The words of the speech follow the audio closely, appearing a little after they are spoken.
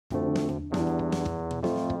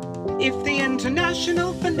If the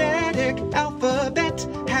International Phonetic Alphabet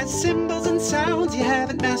has symbols and sounds you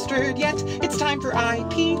haven't mastered yet, it's time for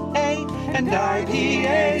IPA and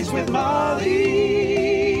IPAs with Molly.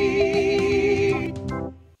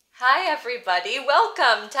 Hi everybody,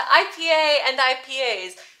 welcome to IPA and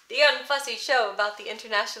IPAs, the unfussy show about the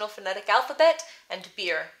International Phonetic Alphabet and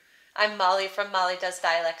beer. I'm Molly from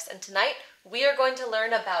mollydoesdialects, and tonight we are going to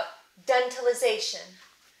learn about dentalization.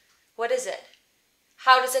 What is it?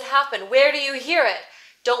 How does it happen? Where do you hear it?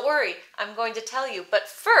 Don't worry, I'm going to tell you. But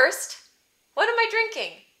first, what am I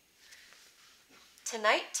drinking?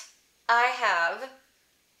 Tonight, I have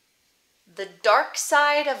the Dark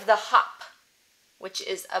Side of the Hop, which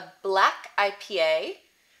is a black IPA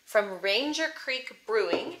from Ranger Creek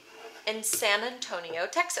Brewing in San Antonio,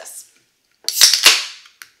 Texas.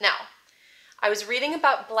 Now, I was reading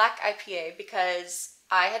about black IPA because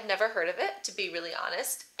I had never heard of it, to be really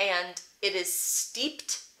honest, and it is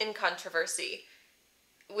steeped in controversy,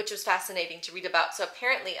 which was fascinating to read about. So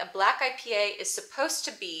apparently a black IPA is supposed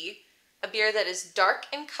to be a beer that is dark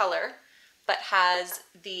in color, but has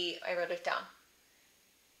I wrote it down,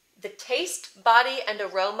 the taste, body, and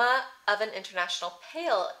aroma of an international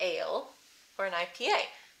pale ale or an IPA.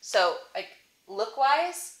 So, like,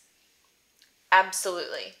 look-wise,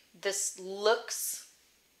 absolutely. This looks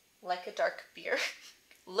like a dark beer.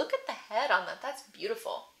 Look at the head on that. That's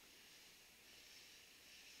beautiful.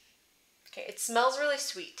 Okay, it smells really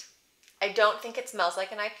sweet. I don't think it smells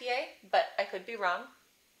like an IPA, but I could be wrong.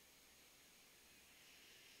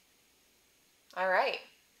 All right.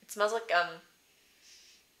 It smells like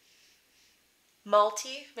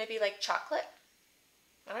malty, maybe like chocolate.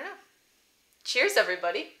 I don't know. Cheers,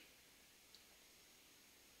 everybody.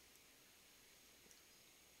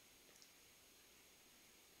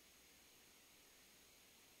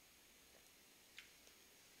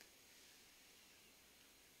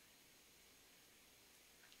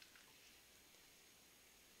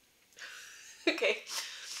 Okay,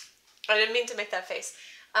 I didn't mean to make that face.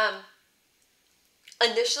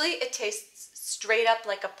 Initially, it tastes straight up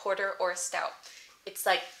like a porter or a stout. It's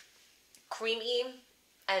like creamy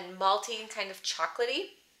and malty and kind of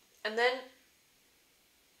chocolatey. And then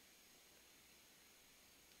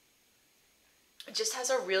it just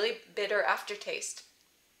has a really bitter aftertaste.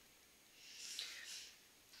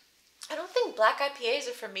 I don't think black IPAs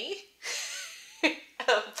are for me.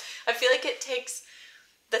 I feel like it takes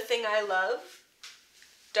the thing I love,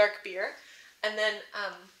 dark beer, and then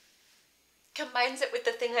combines it with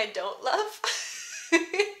the thing I don't love,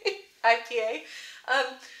 IPA.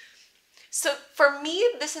 So for me,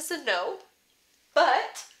 this is a no,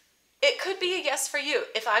 but it could be a yes for you.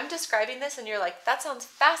 If I'm describing this and you're like, that sounds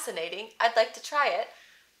fascinating, I'd like to try it,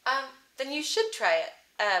 then you should try it.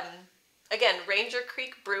 Again, Ranger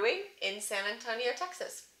Creek Brewing in San Antonio,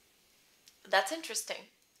 Texas. That's interesting.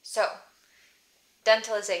 So,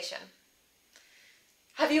 dentalization.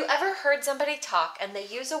 Have you ever heard somebody talk and they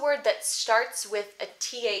use a word that starts with a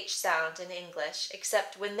TH sound in English,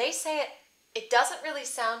 except when they say it, it doesn't really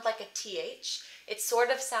sound like a TH. It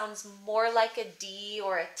sort of sounds more like a D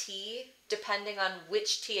or a T, depending on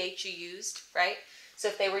which TH you used, right? So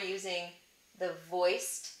if they were using the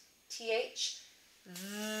voiced TH,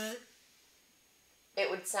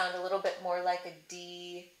 it would sound a little bit more like a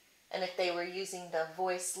D. And if they were using the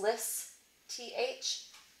voiceless TH,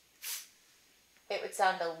 it would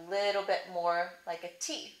sound a little bit more like a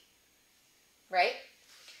T, right?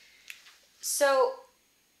 So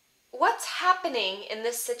what's happening in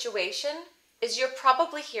this situation is you're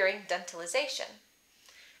probably hearing dentalization.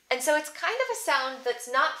 And so it's kind of a sound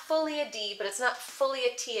that's not fully a D, but it's not fully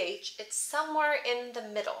a TH. It's somewhere in the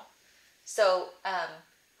middle. So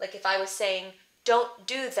like if I was saying, don't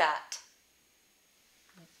do that,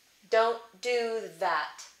 don't do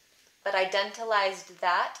that, but I dentalized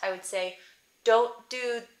that, I would say, don't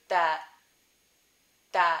do that,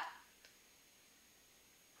 that.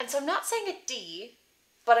 And so I'm not saying a D,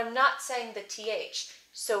 but I'm not saying the TH.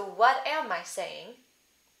 So what am I saying?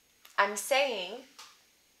 I'm saying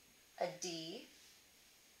a D,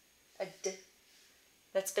 a D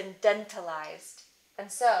that's been dentalized.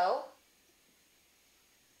 And so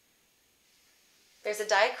there's a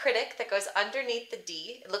diacritic that goes underneath the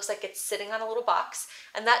D. It looks like it's sitting on a little box,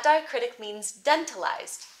 and that diacritic means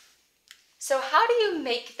dentalized. So how do you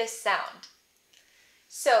make this sound?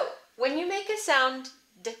 So when you make a sound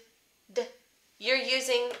D, D, you're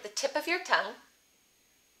using the tip of your tongue,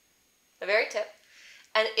 the very tip,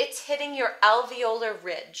 and it's hitting your alveolar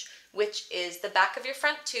ridge, which is the back of your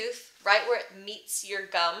front tooth, right where it meets your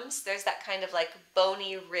gums. There's that kind of like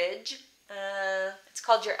bony ridge. It's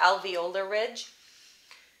called your alveolar ridge.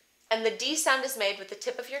 And the D sound is made with the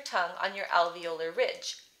tip of your tongue on your alveolar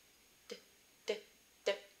ridge. D, d,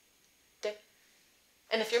 d, d.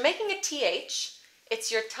 And if you're making a TH,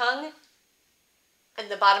 it's your tongue and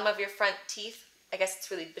the bottom of your front teeth. I guess it's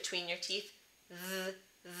really between your teeth. Z,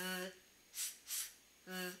 z,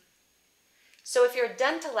 z. So if you're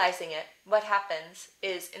dentalizing it, what happens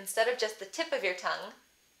is instead of just the tip of your tongue,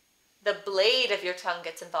 the blade of your tongue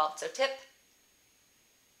gets involved. So tip,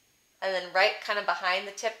 and then right kind of behind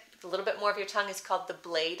the tip, a little bit more of your tongue is called the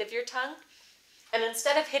blade of your tongue. And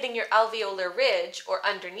instead of hitting your alveolar ridge or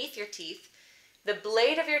underneath your teeth, the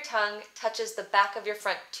blade of your tongue touches the back of your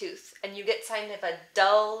front tooth, and you get kind of a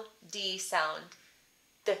dull D sound.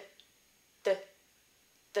 D, d,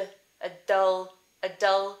 d, a dull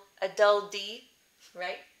D,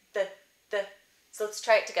 right? D, d. So let's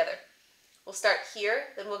try it together. We'll start here,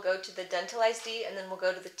 then we'll go to the dentalized D, and then we'll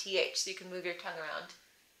go to the TH, so you can move your tongue around.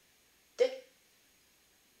 D,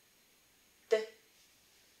 d,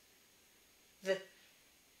 d.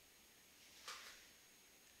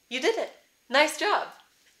 You did it. Nice job.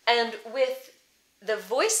 And with the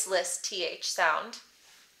voiceless TH sound,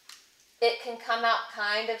 it can come out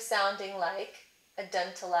kind of sounding like a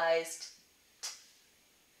dentalized T.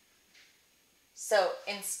 So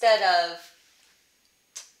instead of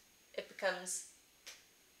T, it becomes T.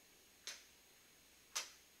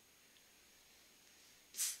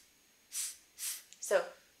 So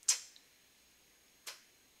T.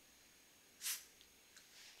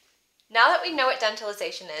 Now that we know what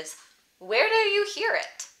dentalization is, where do you hear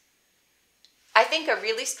it? I think a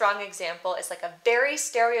really strong example is like a very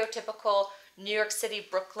stereotypical New York City,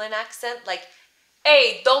 Brooklyn accent, like,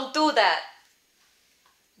 hey, don't do that.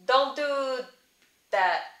 Don't do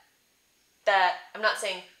that. That. I'm not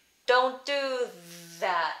saying, don't do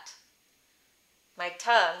that. My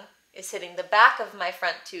tongue is hitting the back of my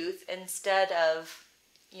front tooth instead of,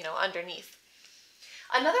 underneath.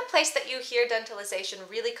 Another place that you hear dentalization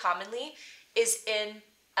really commonly is in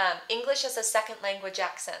English as a second language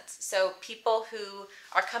accents. So people who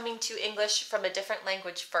are coming to English from a different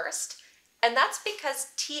language first. And that's because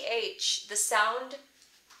TH, the sound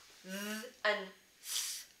th and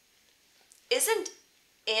th, isn't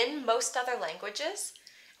in most other languages.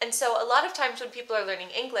 And so a lot of times when people are learning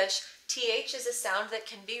English, TH is a sound that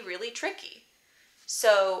can be really tricky.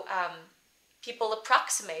 So people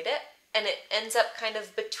approximate it, and it ends up kind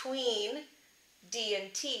of between D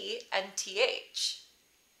and T and TH.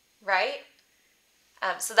 Right?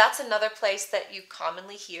 So that's another place that you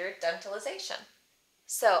commonly hear dentalization.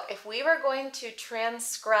 So if we were going to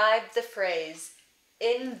transcribe the phrase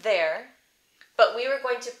in there, but we were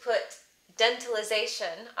going to put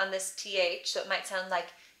dentalization on this TH, so it might sound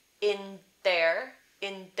like in there,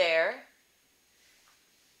 in there.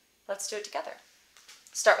 Let's do it together.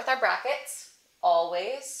 Start with our brackets,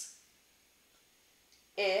 always.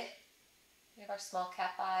 I, we have our small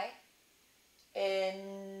cap I.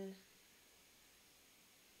 In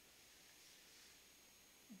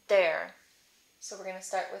there. So we're going to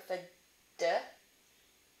start with the D.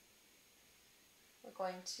 We're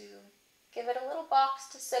going to give it a little box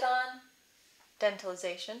to sit on.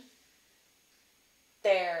 Dentalization.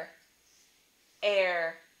 There.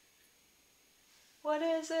 Air. What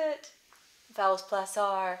is it? Vowels plus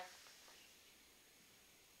R.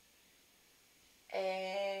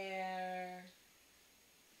 Air.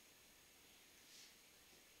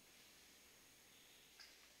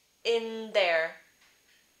 In there.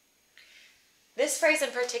 This phrase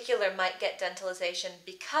in particular might get dentalization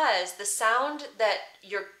because the sound that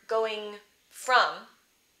you're going from,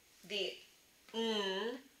 the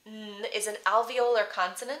n, is an alveolar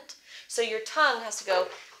consonant. So your tongue has to go,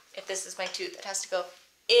 if this is my tooth, it has to go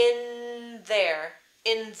in there,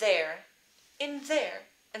 in there, in there.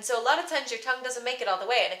 And so a lot of times your tongue doesn't make it all the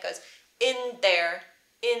way and it goes in there,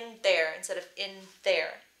 instead of in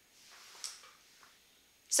there.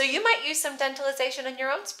 So you might use some dentalization in your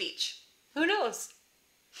own speech. Who knows?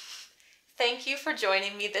 Thank you for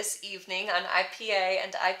joining me this evening on IPA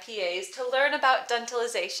and IPAs to learn about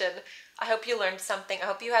dentalization. I hope you learned something. I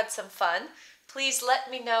hope you had some fun. Please let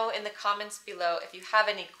me know in the comments below if you have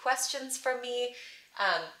any questions for me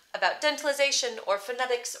about dentalization or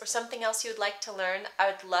phonetics or something else you'd like to learn. I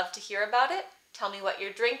would love to hear about it. Tell me what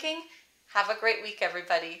you're drinking. Have a great week,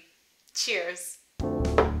 everybody. Cheers.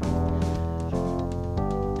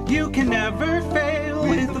 You can never fail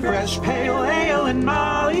with the fresh pale ale and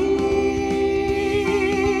Molly.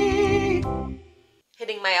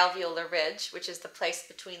 Hitting my alveolar ridge, which is the place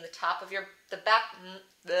between the top of the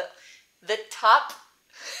top,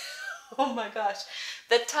 oh my gosh,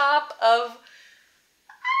 the top of